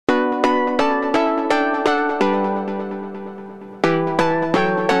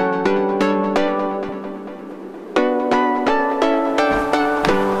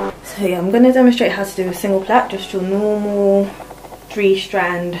I'm going to demonstrate how to do a single plait, just your normal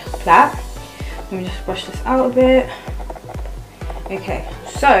 3-strand plait. Let me just brush this out a bit. Okay,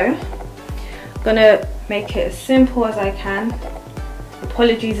 so I'm going to make it as simple as I can.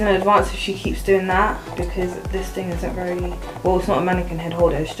 Apologies in advance if she keeps doing that, because this thing isn't very, well, it's not a mannequin head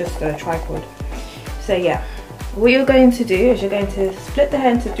holder, it's just a tripod. So yeah, what you're going to do is you're going to split the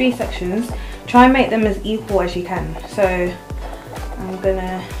hair into 3 sections. Try and make them as equal as you can. So I'm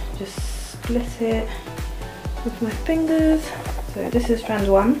gonna just split it with my fingers. So this is strand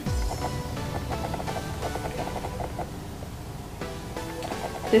 1.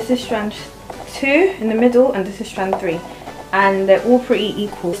 This is strand 2 in the middle, and this is strand 3. And they're all pretty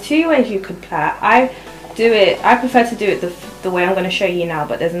equal. There's 2 ways you could plait. I prefer to do it the way I'm going to show you now,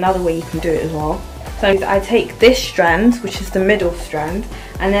 but there's another way you can do it as well. So I take this strand, which is the middle strand,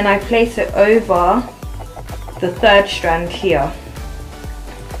 and then I place it over the 3rd strand here.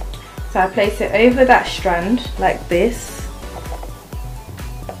 So I place it over that strand like this.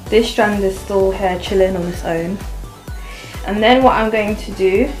 This strand is still here chilling on its own. And then what I'm going to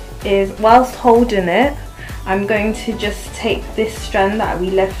do is, whilst holding it, I'm going to just take this strand that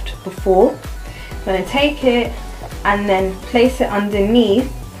we left before. I'm going to take it and then place it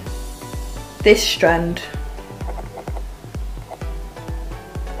underneath this strand,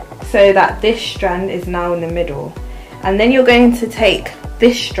 so that this strand is now in the middle. And then you're going to take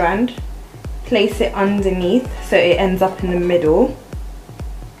this strand, place it underneath so it ends up in the middle,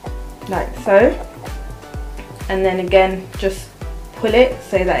 like so. And then again, just pull it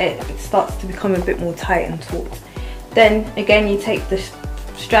so that it starts to become a bit more tight and taut. Then again, you take the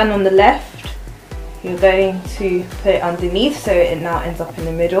strand on the left, you're going to put it underneath so it now ends up in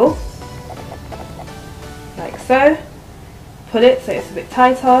the middle, like so. Pull it so it's a bit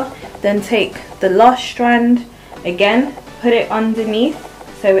tighter. Then take the last strand, again put it underneath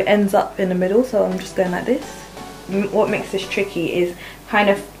so it ends up in the middle. So I'm just going like this. What makes this tricky is kind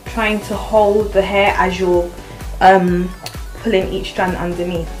of trying to hold the hair as you're pulling each strand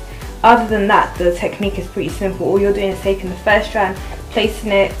underneath. Other than that, the technique is pretty simple. All you're doing is taking the 1st strand,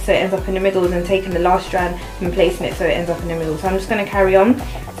 placing it so it ends up in the middle, then taking the last strand and placing it so it ends up in the middle. So I'm just going to carry on.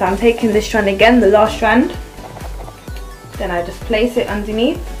 So I'm taking this strand again, the last strand, then I just place it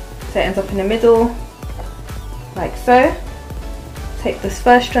underneath so it ends up in the middle, like so. Take this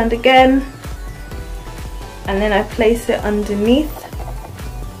 1st strand again, and then I place it underneath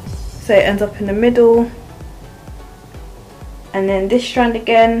so it ends up in the middle. And then this strand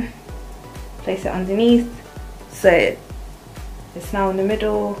again, place it underneath so it's now in the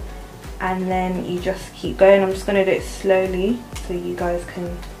middle. And then you just keep going. I'm just going to do it slowly so you guys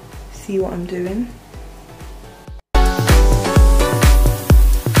can see what I'm doing.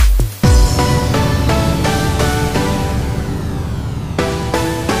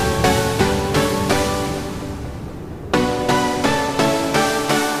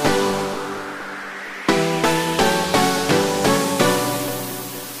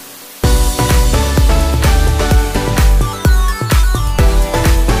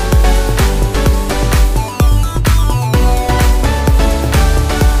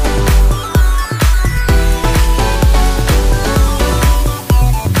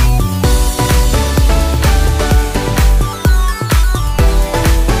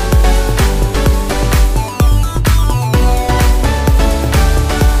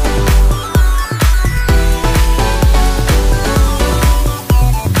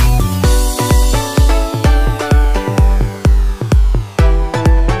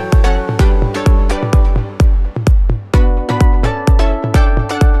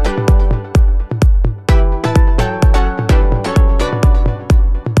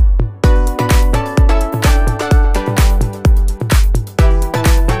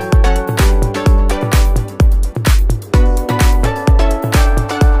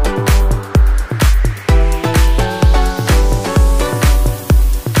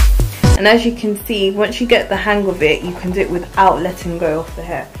 And as you can see, once you get the hang of it, you can do it without letting go of the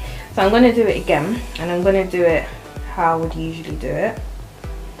hair. So I'm going to do it again, and I'm going to do it how I would usually do it,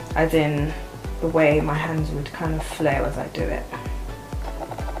 as in the way my hands would kind of flare as I do it.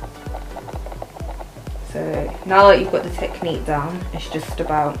 So now that you've got the technique down, it's just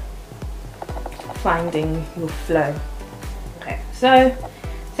about finding your flow. Okay, so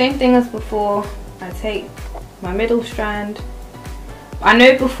same thing as before. I take my middle strand. I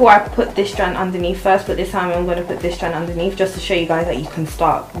know before I put this strand underneath first, but this time I'm going to put this strand underneath just to show you guys that you can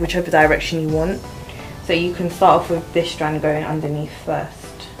start whichever direction you want. So you can start off with this strand going underneath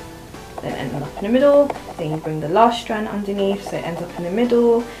first, then ending up in the middle. Then you bring the last strand underneath so it ends up in the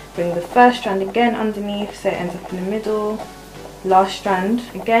middle. Bring the 1st strand again underneath so it ends up in the middle. last strand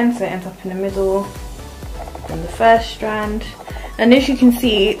again, so it ends up in the middle, then the first strand. And as you can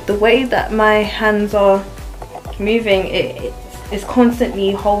see, the way that my hands are moving, it's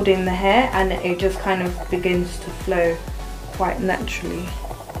constantly holding the hair, and it just kind of begins to flow quite naturally.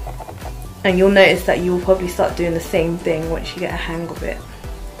 And you'll notice that you'll probably start doing the same thing once you get a hang of it.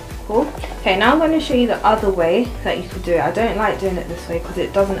 Cool. Okay, now I'm going to show you the other way that you could do it. I don't like doing it this way because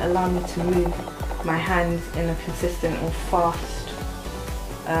it doesn't allow me to move my hands in a consistent or fast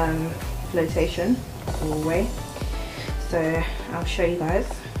flotation or way. So I'll show you guys.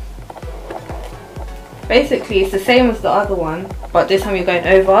 Basically it's the same as the other one, but this time you're going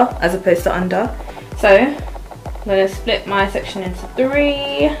over as opposed to under. So I'm going to split my section into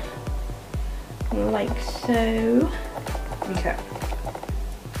 3, like so. Okay.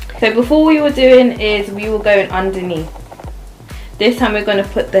 So before we were doing is we were going underneath. This time we're going to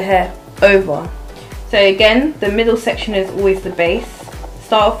put the hair over. So again, the middle section is always the base.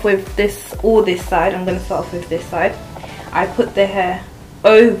 Start off with this or this side. I'm going to start off with this side. I put the hair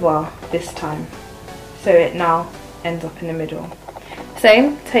over this time, so it now ends up in the middle.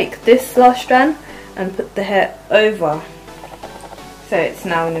 Same, take this last strand and put the hair over, so it's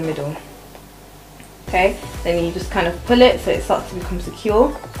now in the middle. Okay, then you just kind of pull it so it starts to become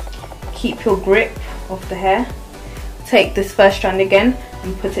secure. Keep your grip of the hair. Take this first strand again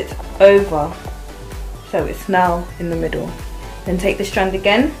and put it over, so it's now in the middle. Then take the strand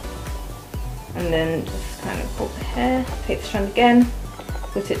again and then just kind of pull the hair. Take the strand again,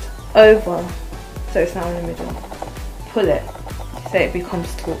 put it over, so it's now in the middle. Pull it so it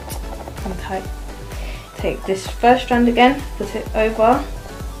becomes taut and tight. Take this first strand again, put it over,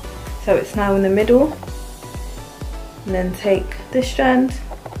 so it's now in the middle. And then take this strand,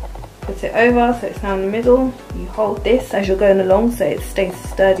 put it over, so it's now in the middle. You hold this as you're going along so it stays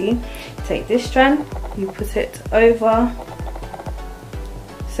sturdy. Take this strand, you put it over,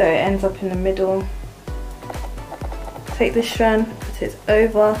 so it ends up in the middle. Take this strand, put it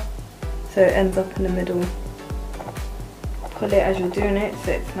over, so it ends up in the middle. Pull it as you're doing it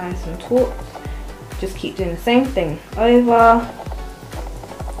so it's nice and taut. Just keep doing the same thing. Over,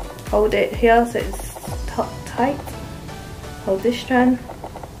 hold it here so it's tight. Hold this strand,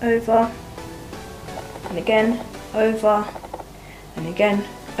 over, and again, over, and again,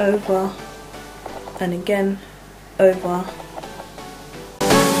 over, and again, over.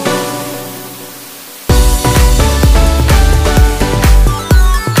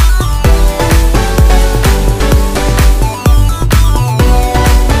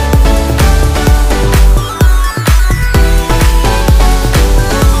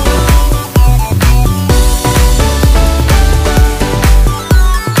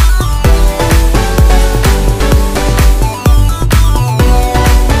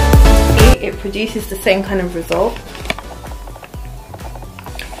 Produces the same kind of result,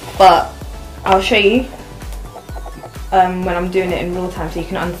 but I'll show you when I'm doing it in real time so you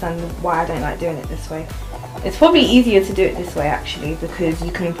can understand why I don't like doing it this way. It's probably easier to do it this way actually, because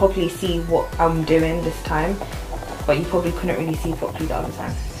you can probably see what I'm doing this time, but you probably couldn't really see properly the other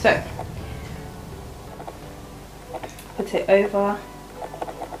time. So put it over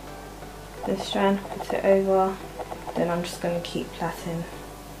this strand, put it over, then I'm just going to keep plaiting.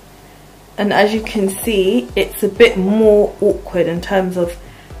 And as you can see, it's a bit more awkward in terms of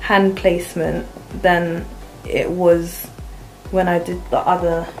hand placement than it was when I did the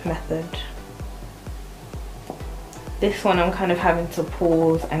other method. This one I'm kind of having to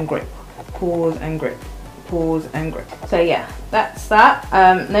pause and grip, pause and grip, pause and grip. So yeah, that's that.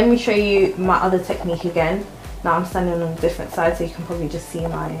 Let me show you my other technique again. Now I'm standing on a different side so you can probably just see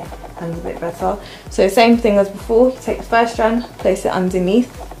my hands a bit better. So same thing as before, you take the first strand, place it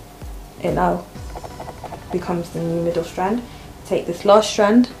underneath. It now becomes the new middle strand. Take this last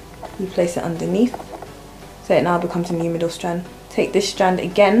strand, you place it underneath, so it now becomes a new middle strand. Take this strand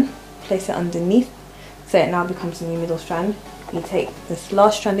again, place it underneath, so it now becomes a new middle strand. You take this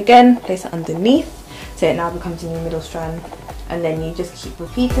last strand again, place it underneath, so it now becomes a new middle strand, and then you just keep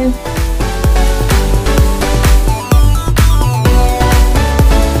repeating.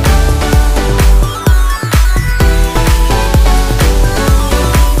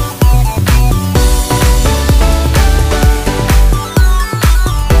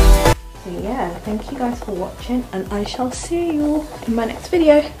 Thank you guys for watching, and I shall see you in my next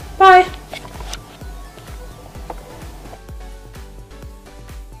video. Bye!